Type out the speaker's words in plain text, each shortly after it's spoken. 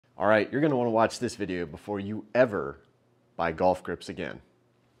All right, you're going to want to watch this video before you ever buy golf grips again.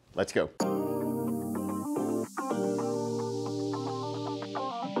 Let's go.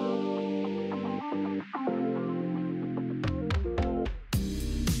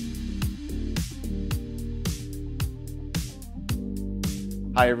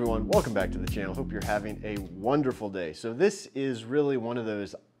 Hi everyone, welcome back to the channel. Hope you're having a wonderful day. So this is really one of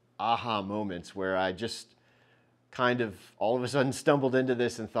those aha moments where I just kind of all of a sudden stumbled into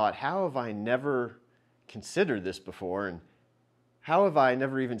this and thought, how have I never considered this before? And how have I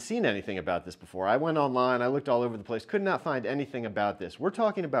never even seen anything about this before? I went online, I looked all over the place, could not find anything about this. We're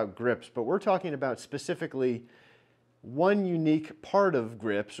talking about grips, but we're talking about specifically one unique part of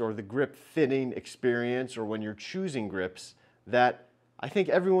grips, or the grip fitting experience, or when you're choosing grips, that I think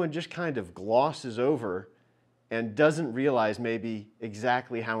everyone just kind of glosses over and doesn't realize maybe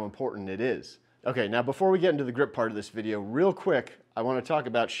exactly how important it is. Okay, now before we get into the grip part of this video, real quick, I want to talk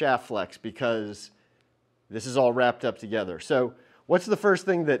about shaft flex because this is all wrapped up together. So what's the first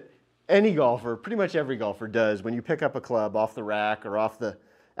thing that any golfer, pretty much every golfer, does when you pick up a club off the rack or out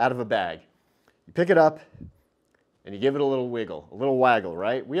of a bag? You pick it up and you give it a little wiggle, a little waggle,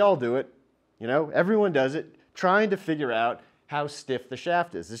 right? We all do it, you know, everyone does it, trying to figure out how stiff the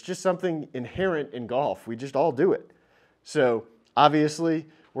shaft is. It's just something inherent in golf. We just all do it. So obviously,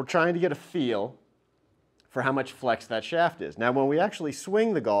 we're trying to get a feel for how much flex that shaft is. Now, when we actually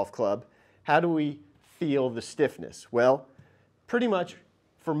swing the golf club, how do we feel the stiffness? Well, pretty much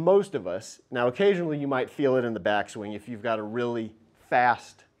for most of us, now occasionally you might feel it in the backswing if you've got a really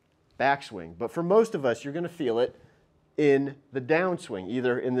fast backswing, but for most of us, you're going to feel it in the downswing,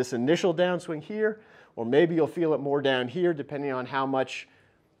 either in this initial downswing here, or maybe you'll feel it more down here depending on how much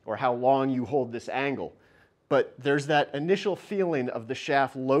or how long you hold this angle. But there's that initial feeling of the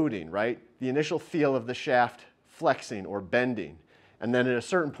shaft loading, right? The initial feel of the shaft flexing or bending. And then at a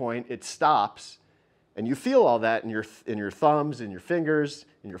certain point, it stops, and you feel all that in your thumbs, in your fingers,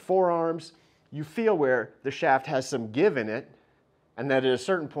 in your forearms. You feel where the shaft has some give in it, and that at a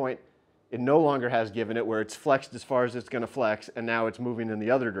certain point, it no longer has give in it, where it's flexed as far as it's going to flex, and now it's moving in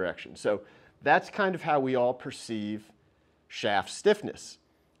the other direction. So that's kind of how we all perceive shaft stiffness.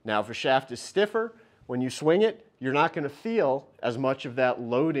 Now, if a shaft is stiffer, when you swing it, you're not going to feel as much of that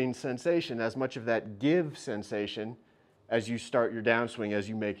loading sensation, as much of that give sensation as you start your downswing, as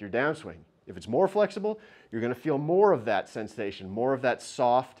you make your downswing. If it's more flexible, you're going to feel more of that sensation, more of that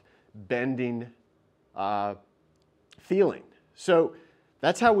soft, bending feeling. So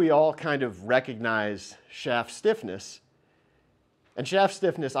that's how we all kind of recognize shaft stiffness. And shaft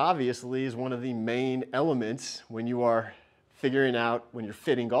stiffness, obviously, is one of the main elements when you are figuring out, when you're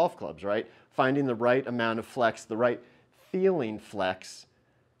fitting golf clubs, right? Finding the right amount of flex, the right feeling flex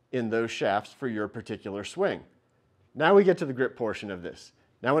in those shafts for your particular swing. Now we get to the grip portion of this.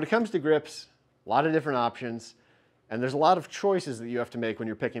 Now when it comes to grips, a lot of different options, and there's a lot of choices that you have to make when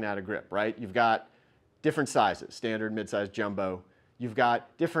you're picking out a grip, right? You've got different sizes, standard, mid-size, jumbo. You've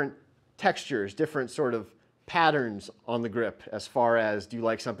got different textures, different sort of patterns on the grip, as far as, do you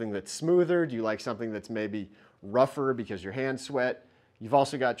like something that's smoother? Do you like something that's maybe rougher because your hands sweat? You've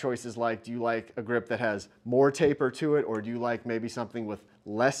also got choices like, do you like a grip that has more taper to it, or do you like maybe something with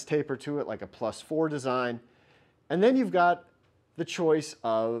less taper to it, like a +4 design? And then you've got the choice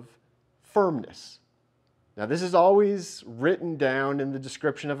of firmness. Now, this is always written down in the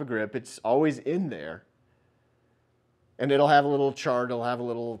description of a grip. It's always in there. And it'll have a little chart, it'll have a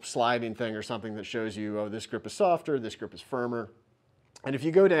little sliding thing or something that shows you, oh, this grip is softer, this grip is firmer. And if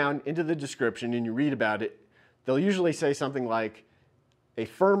you go down into the description and you read about it, they'll usually say something like, a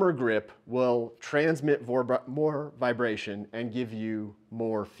firmer grip will transmit more vibration and give you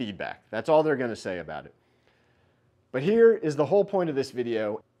more feedback. That's all they're going to say about it. But here is the whole point of this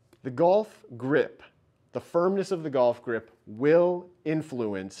video. The golf grip, the firmness of the golf grip will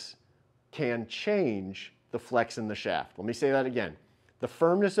influence, can change the flex in the shaft. Let me say that again. The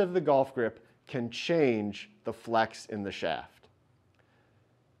firmness of the golf grip can change the flex in the shaft.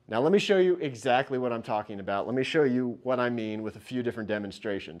 Now let me show you exactly what I'm talking about. Let me show you what I mean with a few different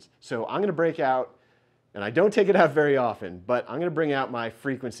demonstrations. So I'm going to break out, and I don't take it out very often, but I'm going to bring out my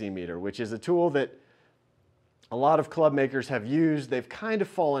frequency meter, which is a tool that a lot of club makers have used. They've kind of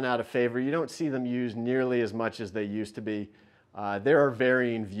fallen out of favor. You don't see them used nearly as much as they used to be. There are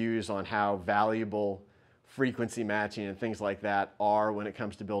varying views on how valuable frequency matching and things like that are when it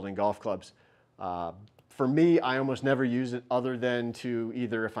comes to building golf clubs. For me, I almost never use it other than to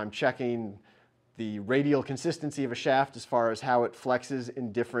either, if I'm checking the radial consistency of a shaft as far as how it flexes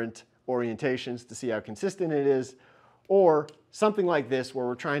in different orientations to see how consistent it is, or something like this where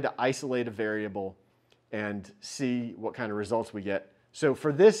we're trying to isolate a variable and see what kind of results we get So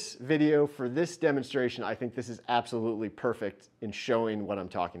for this video, for this demonstration, I think this is absolutely perfect in showing what I'm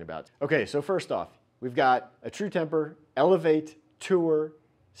talking about. Okay, so first off, we've got a true temper, elevate, tour,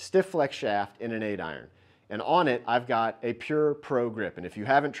 stiff flex shaft in an 8-iron. And on it, I've got a Pure Pro grip. And if you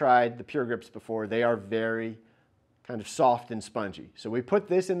haven't tried the Pure grips before, they are very kind of soft and spongy. So we put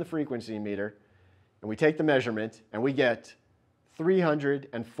this in the frequency meter, and we take the measurement, and we get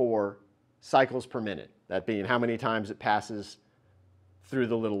 304 cycles per minute. That being how many times it passes through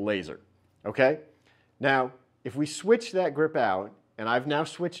the little laser, okay? Now, if we switch that grip out, and I've now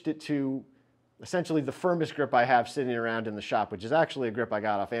switched it to essentially the firmest grip I have sitting around in the shop, which is actually a grip I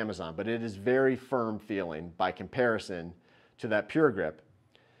got off Amazon, but it is very firm feeling by comparison to that Pure grip.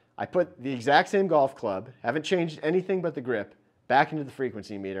 I put the exact same golf club, haven't changed anything but the grip, back into the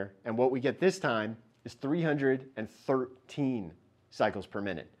frequency meter, and what we get this time is 313 cycles per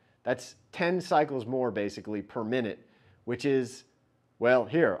minute. That's 10 cycles more basically per minute, which is, well,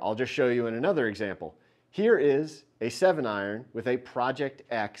 here, I'll just show you in another example. Here is a 7-iron with a Project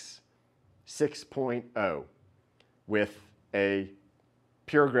X 6.0 with a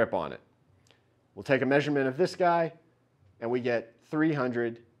Pure grip on it. We'll take a measurement of this guy and we get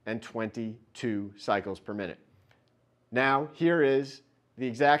 322 cycles per minute. Now, here is the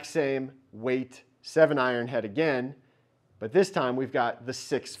exact same weight 7-iron head again, but this time we've got the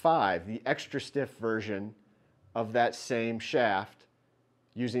 6.5, the extra stiff version of that same shaft,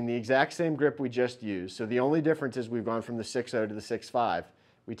 using the exact same grip we just used. So the only difference is we've gone from the 6.0 to the 6.5.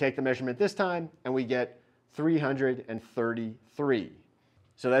 We take the measurement this time and we get 333.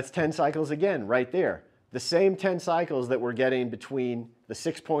 So that's 10 cycles again right there. The same 10 cycles that we're getting between the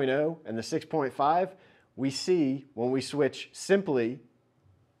 6.0 and the 6.5, we see when we switch simply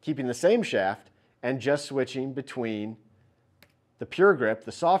keeping the same shaft and just switching between the Pure grip,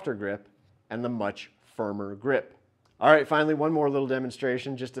 the softer grip, and the much firmer grip. All right, finally, one more little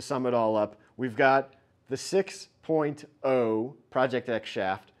demonstration just to sum it all up. We've got the 6.0 Project X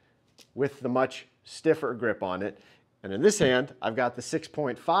shaft with the much stiffer grip on it. And in this hand, I've got the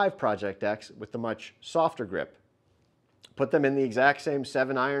 6.5 Project X with the much softer grip. Put them in the exact same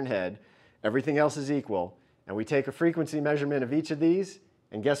 7-iron head. Everything else is equal. And we take a frequency measurement of each of these,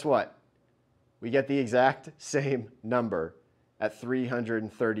 and guess what? We get the exact same number at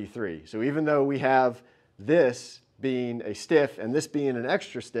 333. So even though we have this being a stiff and this being an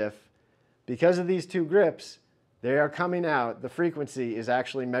extra stiff, because of these two grips, they are coming out, the frequency is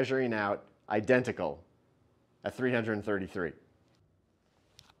actually measuring out identical at 333.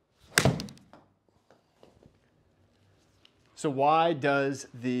 So why does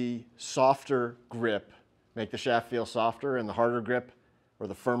the softer grip make the shaft feel softer and the harder grip or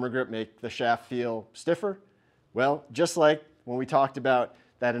the firmer grip make the shaft feel stiffer? Well, just like when we talked about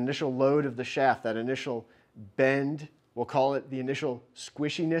that initial load of the shaft, that initial bend, we'll call it the initial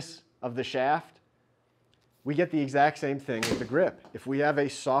squishiness of the shaft, we get the exact same thing with the grip. If we have a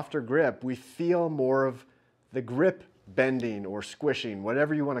softer grip, we feel more of the grip bending or squishing,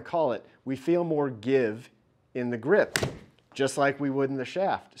 whatever you want to call it. We feel more give in the grip, just like we would in the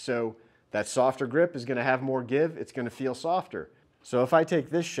shaft. So that softer grip is going to have more give. It's going to feel softer. So if I take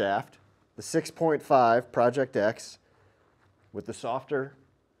this shaft, the 6.5 Project X, with the softer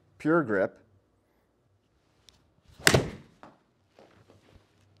Pure grip,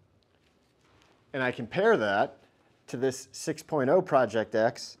 and I compare that to this 6.0 Project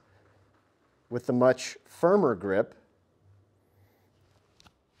X with the much firmer grip,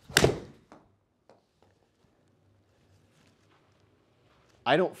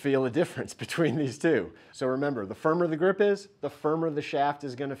 I don't feel a difference between these two. So remember, the firmer the grip is, the firmer the shaft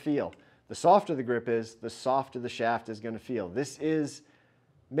is going to feel. The softer the grip is, the softer the shaft is going to feel. This is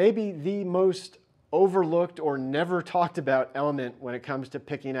maybe the most overlooked or never talked about element when it comes to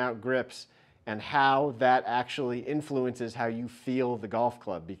picking out grips and how that actually influences how you feel the golf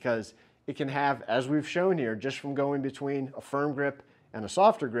club, because it can have, as we've shown here, just from going between a firm grip and a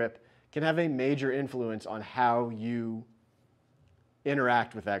softer grip, can have a major influence on how you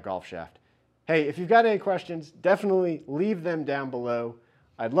interact with that golf shaft. Hey, if you've got any questions, definitely leave them down below.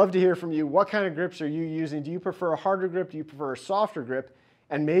 I'd love to hear from you. What kind of grips are you using? Do you prefer a harder grip? Do you prefer a softer grip?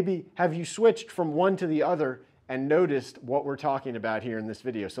 And maybe have you switched from one to the other and noticed what we're talking about here in this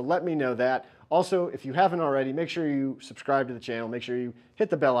video? So let me know that. Also, if you haven't already, make sure you subscribe to the channel. Make sure you hit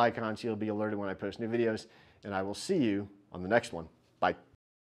the bell icon so you'll be alerted when I post new videos. And I will see you on the next one.